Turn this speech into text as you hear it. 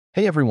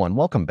Hey everyone,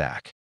 welcome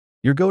back.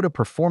 Your go-to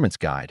performance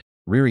guide,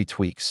 Riri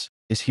Tweaks,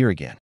 is here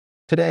again.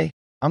 Today,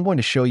 I'm going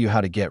to show you how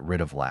to get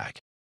rid of lag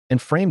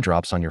and frame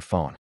drops on your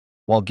phone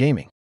while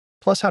gaming,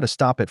 plus how to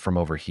stop it from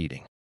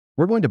overheating.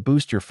 We're going to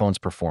boost your phone's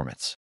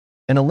performance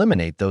and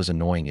eliminate those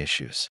annoying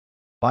issues.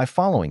 By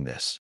following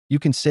this, you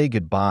can say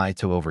goodbye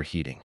to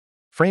overheating,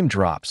 frame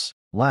drops,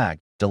 lag,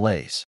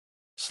 delays,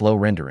 slow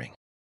rendering,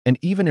 and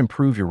even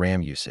improve your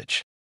RAM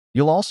usage.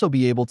 You'll also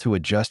be able to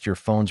adjust your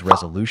phone's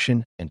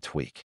resolution and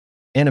tweak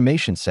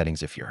animation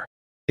settings if you're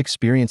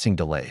experiencing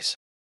delays.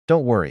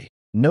 Don't worry,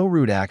 no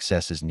root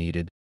access is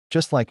needed.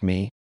 Just like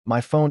me, my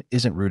phone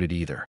isn't rooted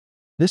either.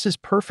 This is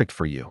perfect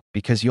for you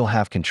because you'll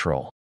have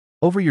control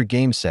over your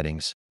game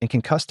settings and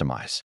can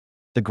customize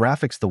the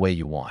graphics the way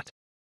you want.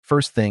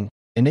 First thing,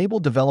 enable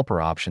developer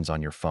options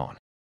on your phone.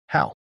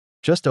 How?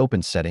 Just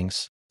open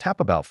Settings, tap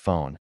About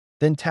Phone,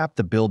 then tap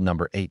the build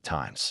number 8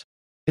 times.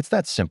 It's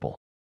that simple.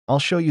 I'll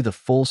show you the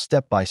full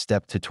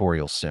step-by-step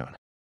tutorial soon,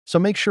 so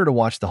make sure to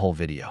watch the whole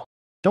video.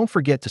 Don't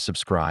forget to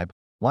subscribe,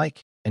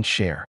 like, and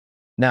share.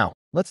 Now,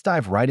 let's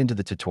dive right into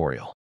the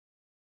tutorial.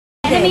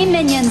 Enemy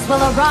minions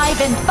will arrive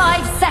in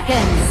 5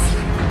 seconds.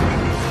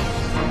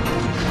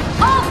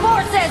 All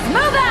forces,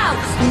 move out!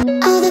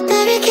 All the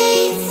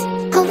barricades,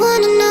 I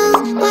wanna know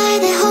why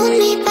they hold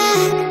me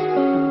back.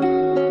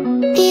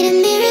 Need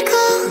a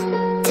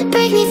miracle to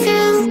break me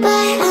through, but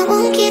I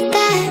won't get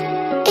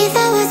that. If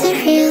I was a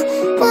real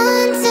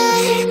wonder,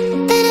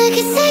 then I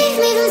could save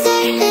me from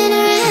turning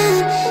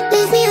around,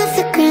 lift me off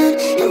the ground,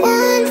 and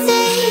one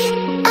day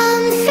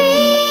I'm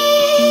free.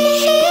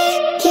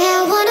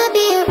 Yeah, I wanna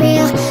be a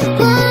real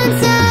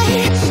wonder.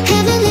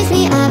 Heaven lift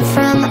me up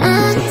from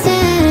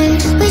under.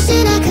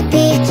 Wishing I could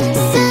be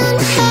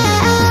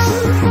somehow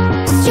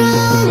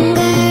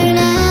stronger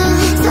now,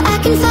 so I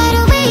can fight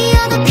away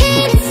all the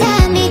pain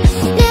inside me.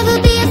 Never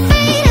be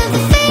afraid of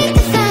the fate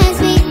that finds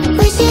me.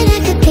 Wishing I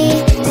could be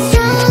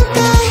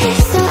stronger,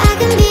 so I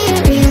can be a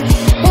real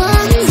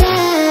wonder.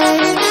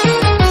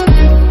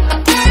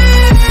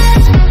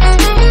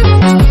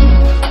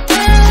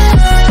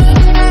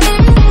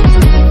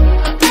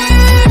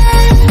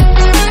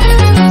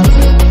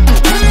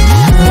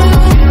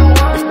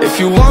 If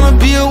you wanna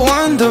be a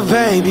wonder,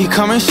 baby,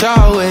 come and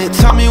show it.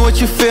 Tell me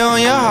what you feel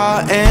in your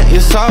heart and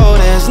your soul.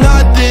 There's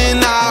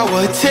nothing I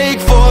would take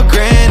for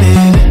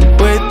granted.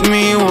 With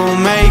me, we'll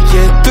make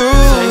it through.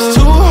 Takes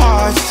 2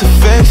 hearts to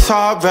fix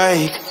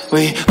heartbreak.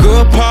 We grew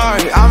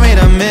apart, I made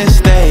a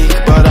mistake,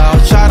 but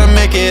I'll try to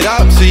make it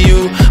up to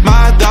you,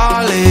 my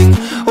darling.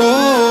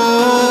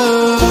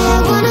 Ooh. Yeah,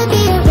 I wanna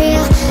be a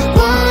real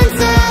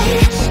wonder.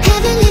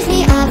 Heaven lift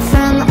me up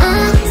from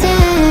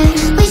under.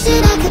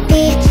 Wishing I could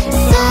be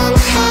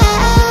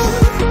somehow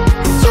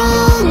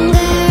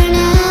stronger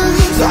now,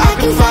 So I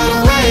can fight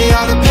away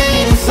all the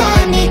pain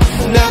inside me.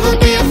 Never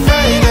be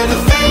afraid of the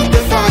fate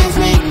that finds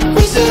me.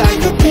 wish that I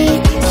could be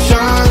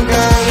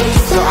Stronger,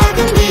 so I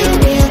can be a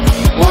real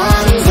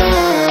wonder.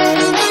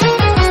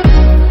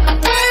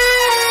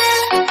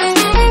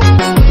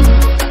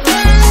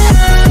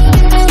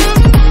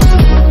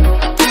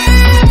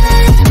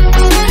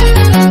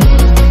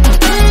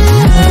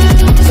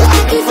 so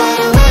I can fight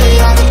away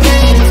all the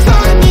pain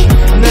inside me.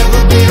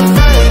 Never be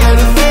afraid of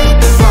the fate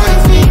that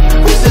finds me.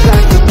 Wish that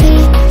I could be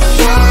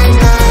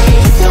stronger,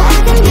 so I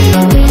can be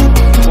a real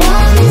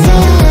wonder.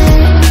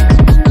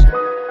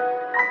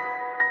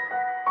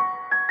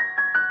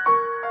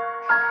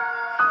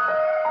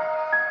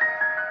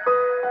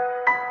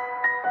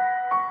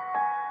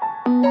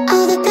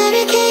 All the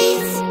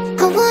barricades,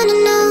 I wanna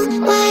know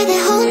why they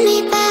hold me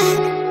back.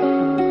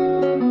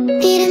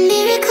 Need a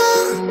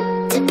miracle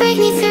to break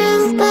me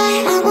through, but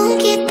I won't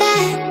get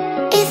that.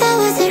 If I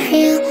was a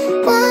real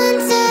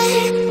wonder,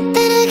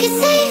 then I could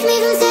save me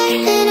from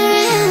turning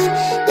around,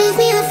 lift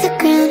me off the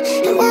ground,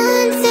 and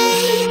one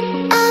day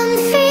I'm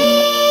free.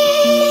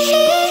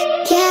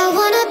 Yeah, I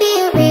wanna be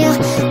a real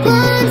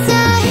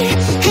wonder.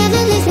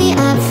 Heaven lift me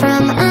up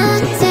from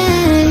under.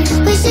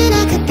 Wishing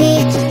I could be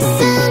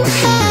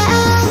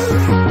somehow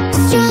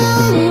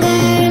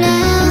stronger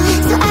now,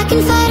 so I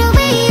can fight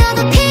away all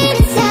the pain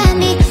inside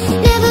me.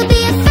 Never be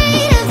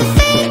afraid of the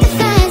fate that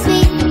finds me.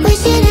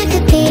 Wishing I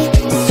could be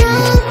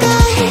stronger,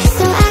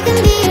 so I can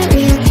be a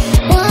real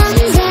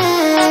wonder.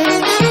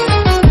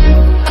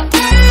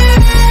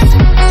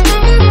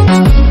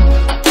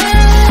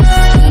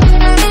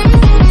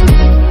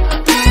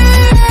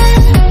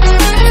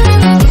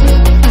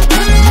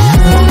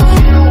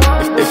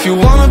 If you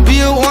wanna be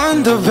a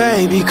wonder,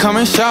 baby, come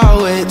and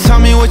show it. Tell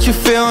me what you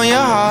feel in your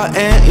heart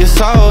and your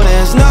soul.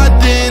 There's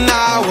nothing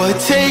I would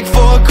take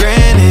for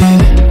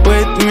granted.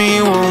 With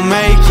me, we'll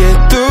make it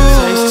through.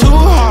 Takes 2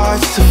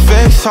 hearts to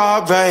fix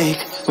heartbreak.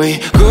 We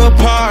grew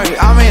apart,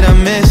 I made a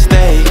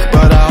mistake,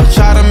 but I'll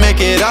try to make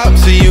it up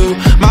to you,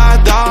 my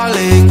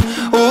darling.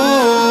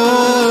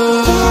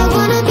 Ooh. I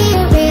wanna be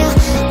a real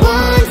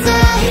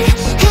wonder.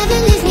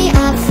 Heaven lift me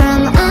up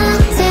from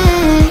under.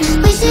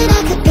 Wishing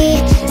I could be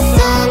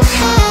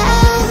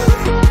somehow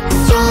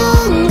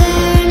stronger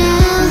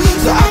now,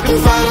 So I can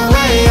fight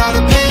away all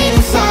the pain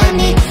inside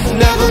me.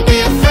 Never be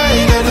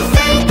afraid of the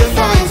fate that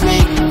finds me.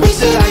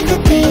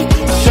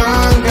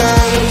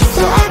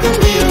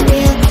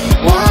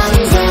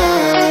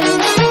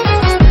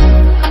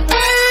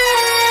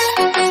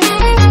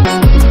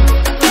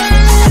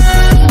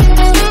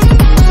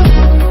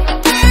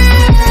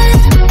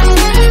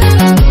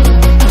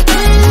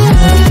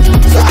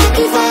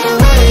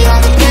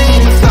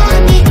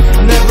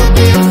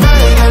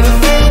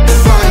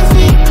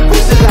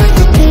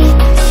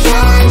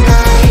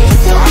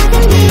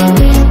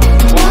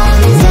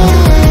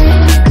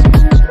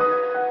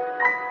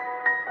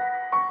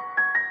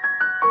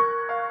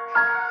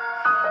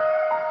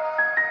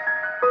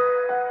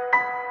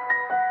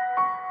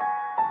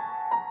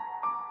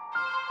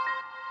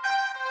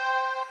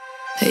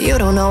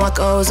 don't know what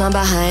goes on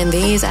behind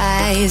these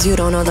eyes. You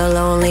don't know the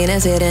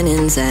loneliness hidden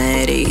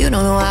inside. You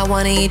don't know I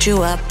wanna eat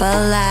you up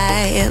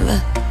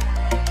alive.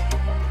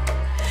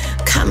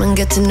 Come and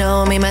get to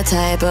know me, my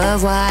type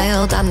of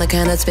wild. I'm the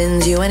kind that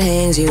spins you and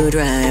hangs you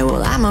dry.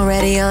 Well, I'm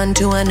already on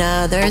to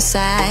another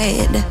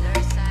side.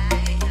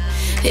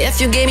 If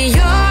you gave me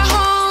your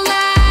whole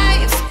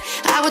life,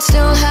 I would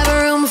still have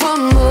room for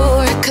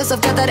more. Cause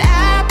I've got that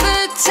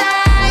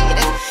appetite.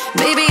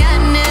 Baby, I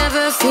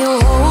never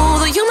feel whole.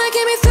 Though you might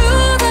get me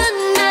through the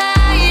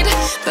night,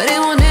 but it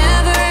will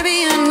never be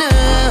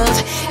enough.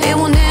 It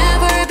will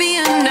never be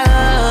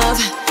enough.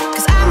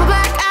 Cause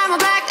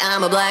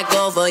I'm a black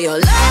gold for your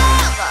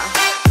love.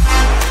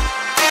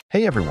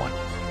 Hey everyone,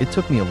 it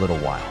took me a little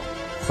while,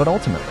 but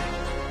ultimately,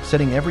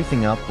 setting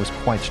everything up was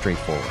quite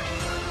straightforward.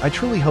 I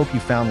truly hope you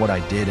found what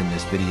I did in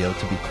this video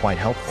to be quite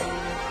helpful.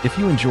 If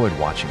you enjoyed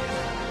watching it,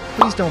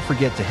 please don't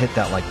forget to hit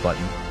that like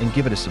button and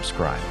give it a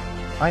subscribe.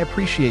 I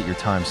appreciate your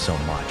time so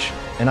much,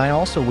 and I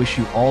also wish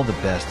you all the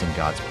best in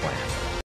God's plan.